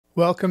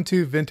Welcome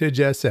to Vintage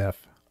SF.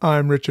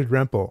 I'm Richard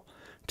Rempel.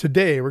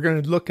 Today we're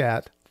going to look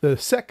at the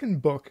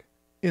second book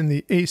in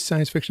the Ace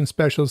Science Fiction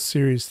Specials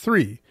Series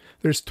 3.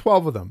 There's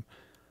 12 of them.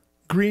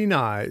 Green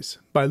Eyes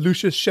by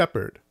Lucius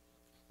Shepard.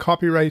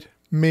 Copyright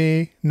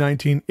May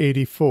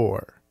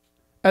 1984.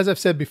 As I've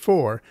said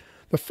before,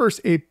 the first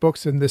 8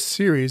 books in this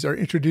series are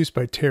introduced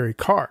by Terry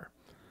Carr.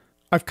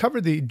 I've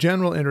covered the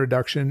general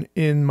introduction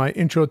in my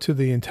intro to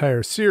the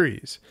entire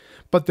series,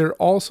 but there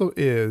also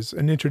is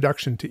an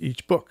introduction to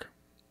each book.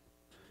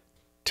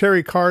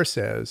 Terry Carr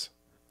says,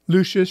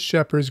 Lucius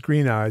Shepard's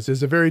Green Eyes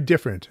is a very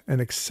different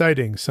and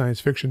exciting science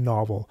fiction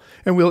novel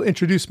and will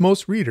introduce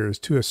most readers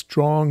to a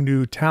strong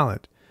new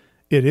talent.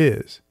 It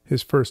is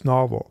his first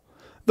novel,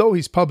 though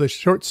he's published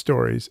short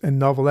stories and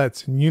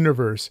novelettes in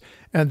Universe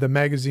and the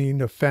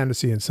Magazine of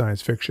Fantasy and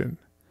Science Fiction.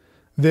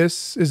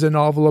 This is a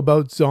novel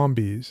about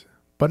zombies,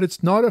 but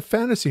it's not a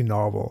fantasy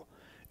novel.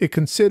 It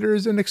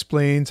considers and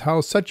explains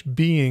how such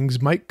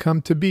beings might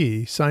come to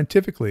be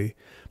scientifically,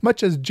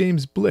 much as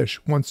James Blish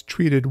once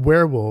treated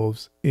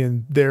werewolves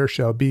in There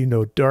Shall Be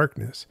No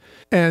Darkness,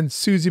 and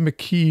Susie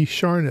McKee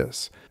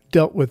Sharness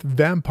dealt with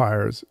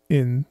vampires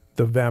in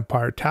The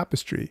Vampire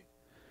Tapestry.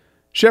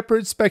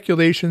 Shepard's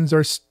speculations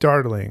are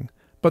startling,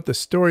 but the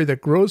story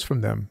that grows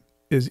from them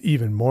is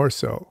even more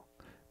so.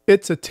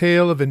 It's a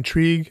tale of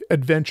intrigue,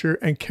 adventure,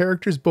 and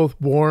characters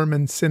both warm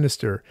and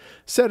sinister,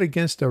 set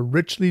against a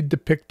richly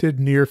depicted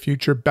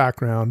near-future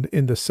background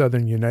in the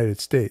southern United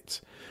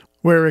States,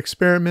 where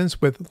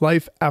experiments with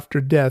life after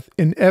death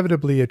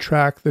inevitably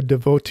attract the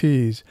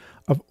devotees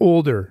of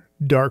older,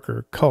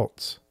 darker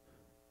cults.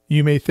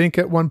 You may think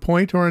at one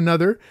point or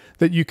another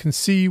that you can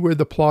see where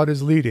the plot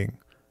is leading,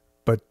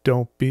 but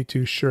don't be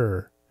too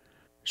sure.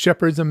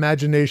 Shepard's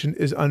imagination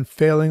is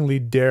unfailingly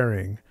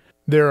daring.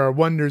 There are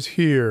wonders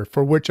here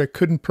for which I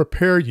couldn't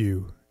prepare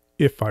you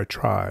if I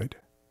tried.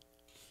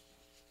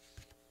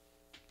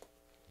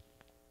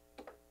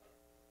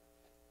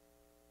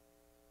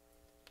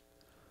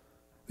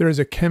 There is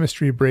a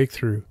chemistry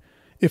breakthrough.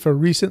 If a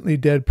recently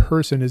dead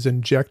person is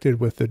injected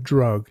with the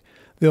drug,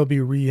 they'll be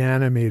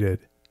reanimated.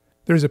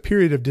 There's a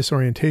period of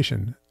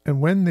disorientation, and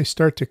when they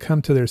start to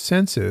come to their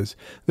senses,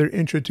 they're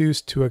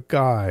introduced to a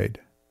guide,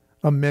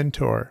 a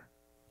mentor,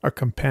 a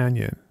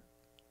companion.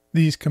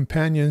 These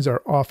companions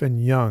are often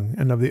young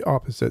and of the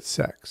opposite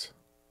sex.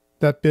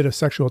 That bit of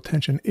sexual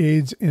tension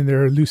aids in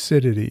their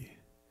lucidity.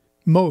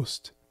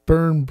 Most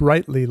burn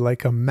brightly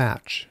like a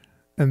match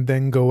and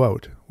then go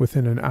out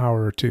within an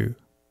hour or two.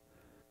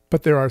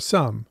 But there are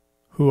some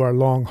who are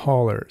long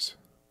haulers.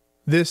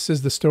 This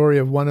is the story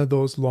of one of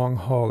those long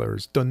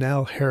haulers,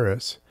 Donnell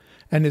Harris,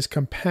 and his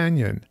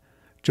companion,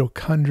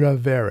 Jocundra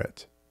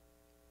Verrett.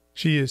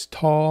 She is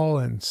tall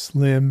and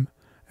slim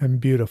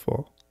and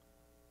beautiful.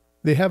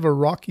 They have a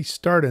rocky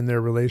start in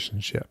their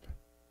relationship,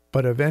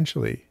 but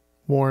eventually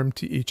warm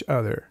to each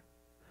other.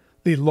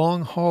 The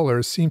long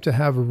haulers seem to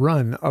have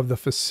run of the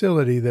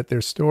facility that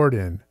they're stored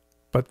in,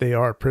 but they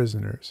are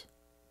prisoners.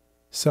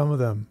 Some of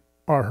them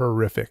are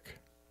horrific.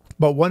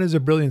 But one is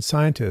a brilliant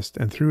scientist,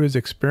 and through his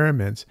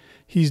experiments,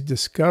 he's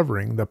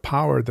discovering the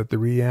power that the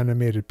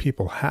reanimated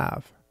people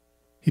have.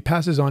 He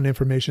passes on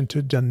information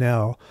to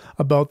Donnell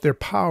about their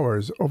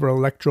powers over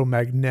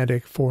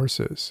electromagnetic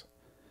forces.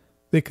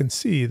 They can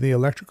see the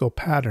electrical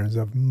patterns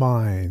of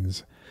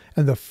minds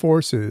and the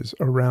forces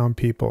around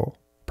people.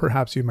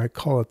 Perhaps you might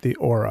call it the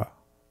aura.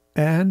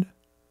 And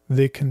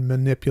they can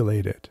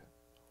manipulate it.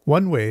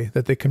 One way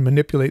that they can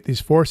manipulate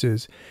these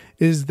forces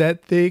is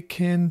that they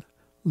can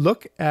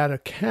look at a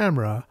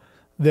camera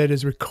that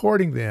is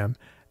recording them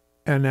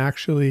and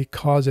actually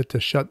cause it to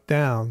shut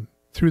down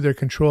through their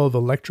control of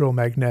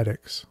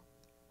electromagnetics.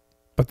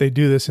 But they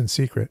do this in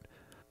secret.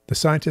 The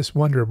scientists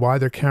wonder why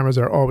their cameras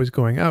are always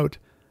going out,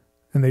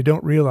 and they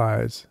don't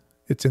realize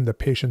it's in the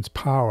patient's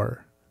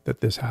power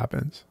that this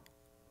happens.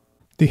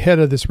 The head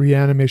of this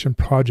reanimation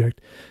project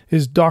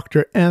is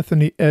Dr.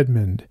 Anthony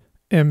Edmond,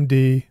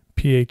 MD,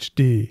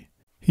 PhD.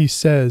 He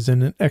says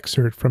in an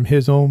excerpt from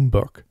his own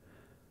book,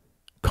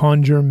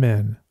 Conjure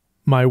Men,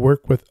 My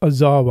Work with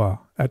Ozawa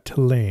at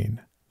Tulane.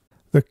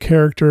 The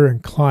character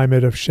and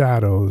climate of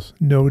shadows,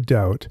 no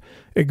doubt,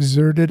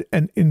 exerted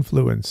an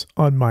influence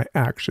on my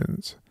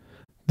actions.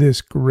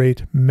 This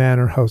great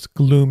manor house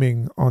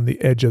glooming on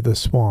the edge of the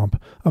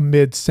swamp,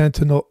 amid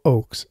sentinel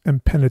oaks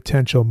and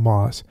penitential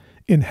moss,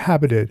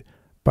 inhabited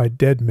by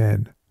dead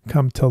men,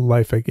 come to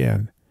life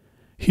again.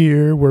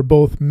 Here were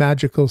both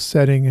magical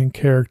setting and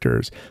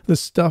characters, the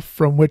stuff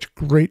from which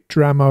great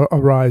drama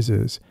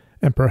arises,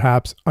 and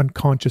perhaps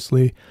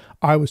unconsciously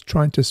I was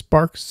trying to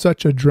spark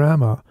such a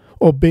drama,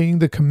 obeying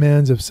the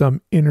commands of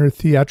some inner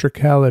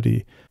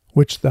theatricality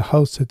which the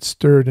house had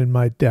stirred in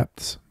my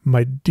depths,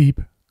 my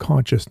deep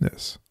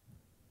consciousness.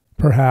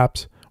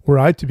 Perhaps, were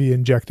I to be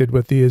injected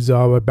with the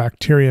Ozawa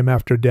bacterium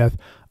after death,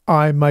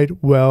 I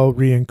might well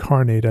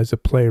reincarnate as a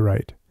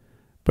playwright.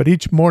 But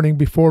each morning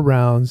before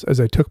rounds, as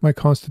I took my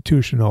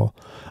constitutional,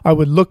 I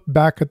would look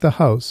back at the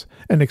house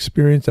and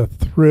experience a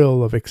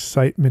thrill of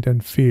excitement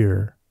and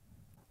fear.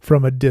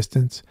 From a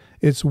distance,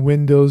 Its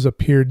windows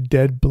appeared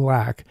dead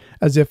black,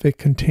 as if it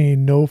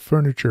contained no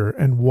furniture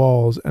and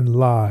walls and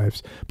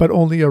lives, but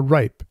only a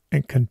ripe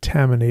and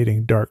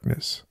contaminating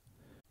darkness.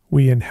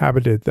 We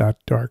inhabited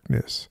that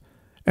darkness,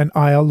 and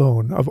I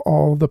alone of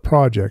all the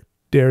project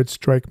dared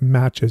strike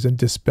matches and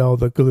dispel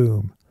the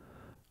gloom.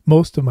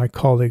 Most of my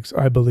colleagues,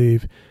 I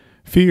believe,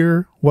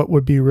 fear what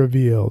would be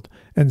revealed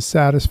and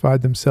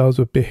satisfied themselves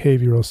with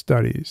behavioral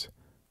studies.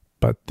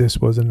 But this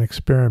was an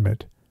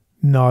experiment,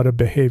 not a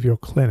behavioral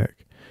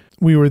clinic.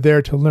 We were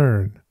there to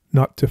learn,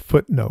 not to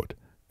footnote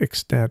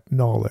extant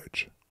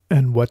knowledge.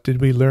 And what did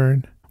we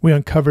learn? We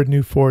uncovered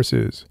new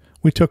forces.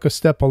 We took a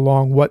step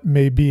along what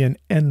may be an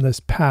endless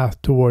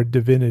path toward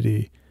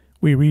divinity.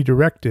 We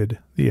redirected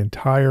the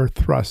entire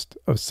thrust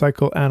of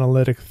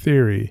psychoanalytic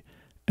theory,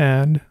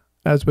 and,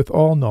 as with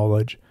all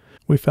knowledge,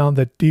 we found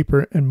that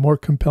deeper and more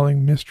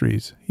compelling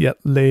mysteries yet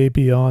lay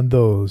beyond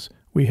those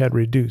we had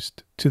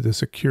reduced to the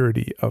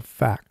security of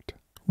fact.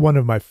 One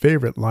of my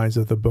favorite lines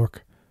of the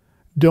book,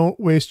 "Don't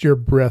waste your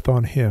breath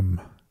on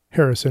him."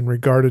 Harrison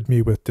regarded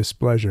me with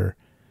displeasure.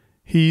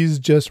 "He's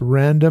just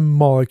random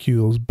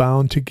molecules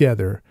bound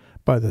together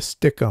by the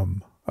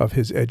stickum of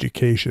his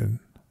education."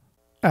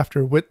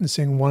 After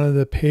witnessing one of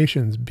the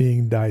patients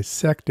being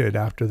dissected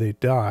after they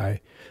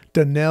die,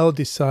 Donnell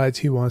decides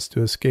he wants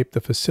to escape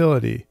the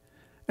facility,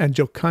 and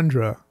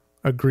Jocundra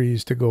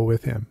agrees to go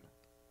with him.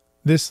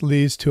 This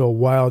leads to a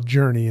wild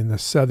journey in the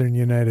southern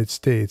United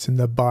States in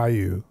the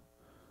bayou.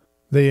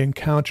 They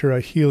encounter a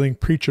healing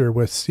preacher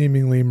with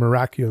seemingly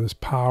miraculous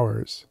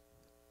powers,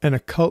 and a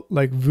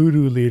cult-like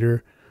voodoo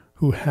leader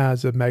who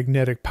has a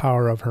magnetic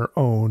power of her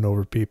own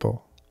over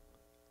people.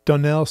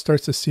 Donnell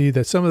starts to see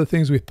that some of the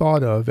things we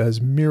thought of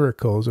as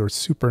miracles or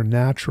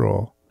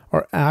supernatural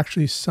are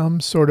actually some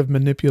sort of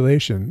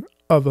manipulation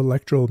of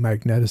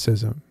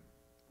electromagnetism.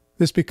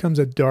 This becomes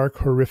a dark,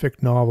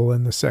 horrific novel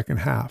in the second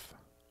half.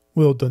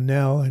 Will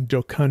Donnell and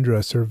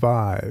Jocundra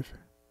survive?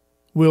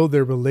 Will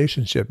their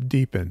relationship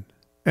deepen?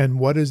 And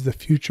what is the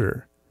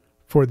future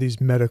for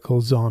these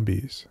medical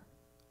zombies?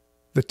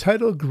 The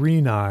title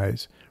Green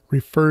Eyes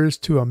refers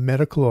to a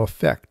medical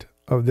effect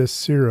of this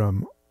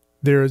serum.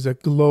 There is a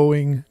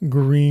glowing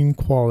green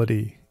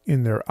quality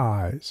in their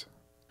eyes.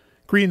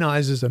 Green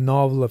Eyes is a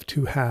novel of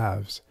two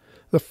halves.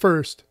 The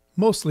first,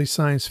 mostly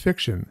science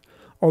fiction,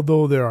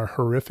 although there are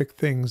horrific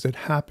things that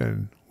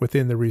happen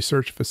within the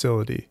research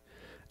facility.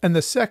 And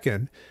the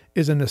second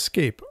is an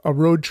escape, a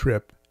road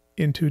trip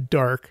into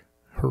dark,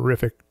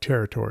 horrific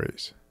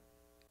territories.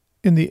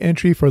 In the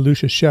entry for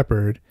Lucius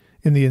Shepard,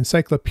 in the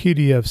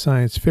Encyclopedia of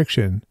Science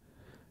Fiction,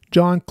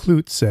 John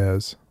Clute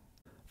says,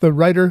 "The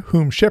writer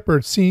whom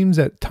Shepard seems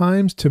at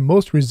times to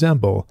most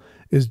resemble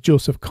is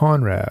Joseph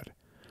Conrad,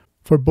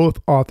 for both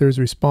authors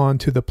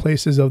respond to the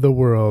places of the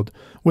world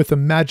with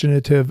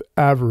imaginative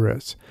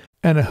avarice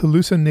and a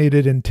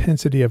hallucinated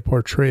intensity of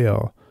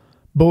portrayal.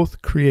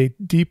 Both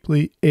create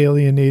deeply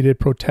alienated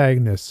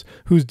protagonists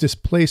whose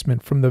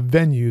displacement from the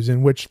venues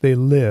in which they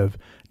live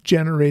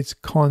generates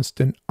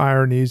constant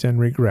ironies and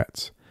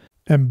regrets,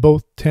 and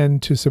both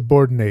tend to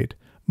subordinate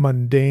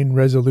mundane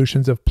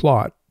resolutions of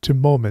plot to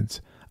moments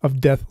of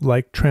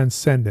death-like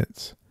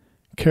transcendence,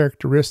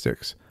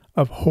 characteristics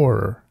of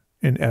horror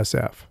in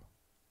SF."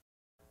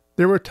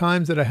 There were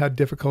times that I had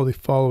difficulty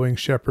following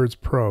Shepard's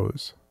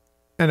prose,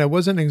 and I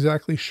wasn't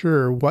exactly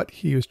sure what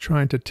he was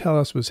trying to tell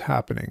us was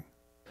happening.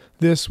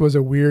 This was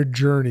a weird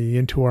journey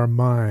into our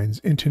minds,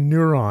 into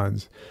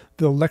neurons,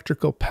 the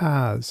electrical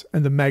paths,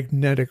 and the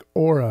magnetic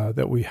aura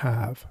that we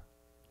have.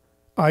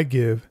 I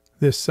give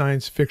this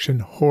science fiction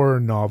horror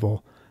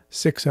novel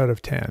 6 out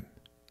of 10.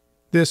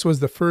 This was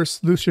the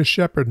first Lucius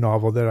Shepard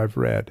novel that I've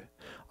read.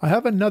 I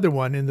have another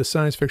one in the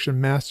science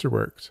fiction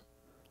masterworks,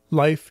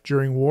 Life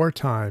During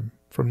Wartime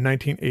from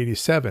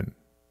 1987.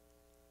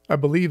 I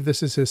believe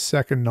this is his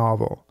second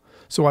novel,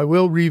 so I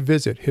will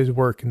revisit his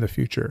work in the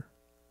future.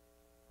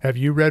 Have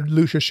you read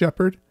Lucius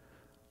Shepard?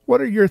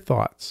 What are your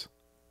thoughts?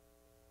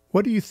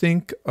 What do you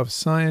think of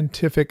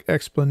scientific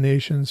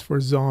explanations for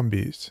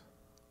zombies?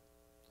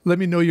 Let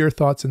me know your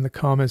thoughts in the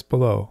comments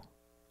below.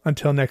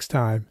 Until next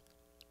time,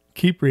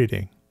 keep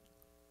reading.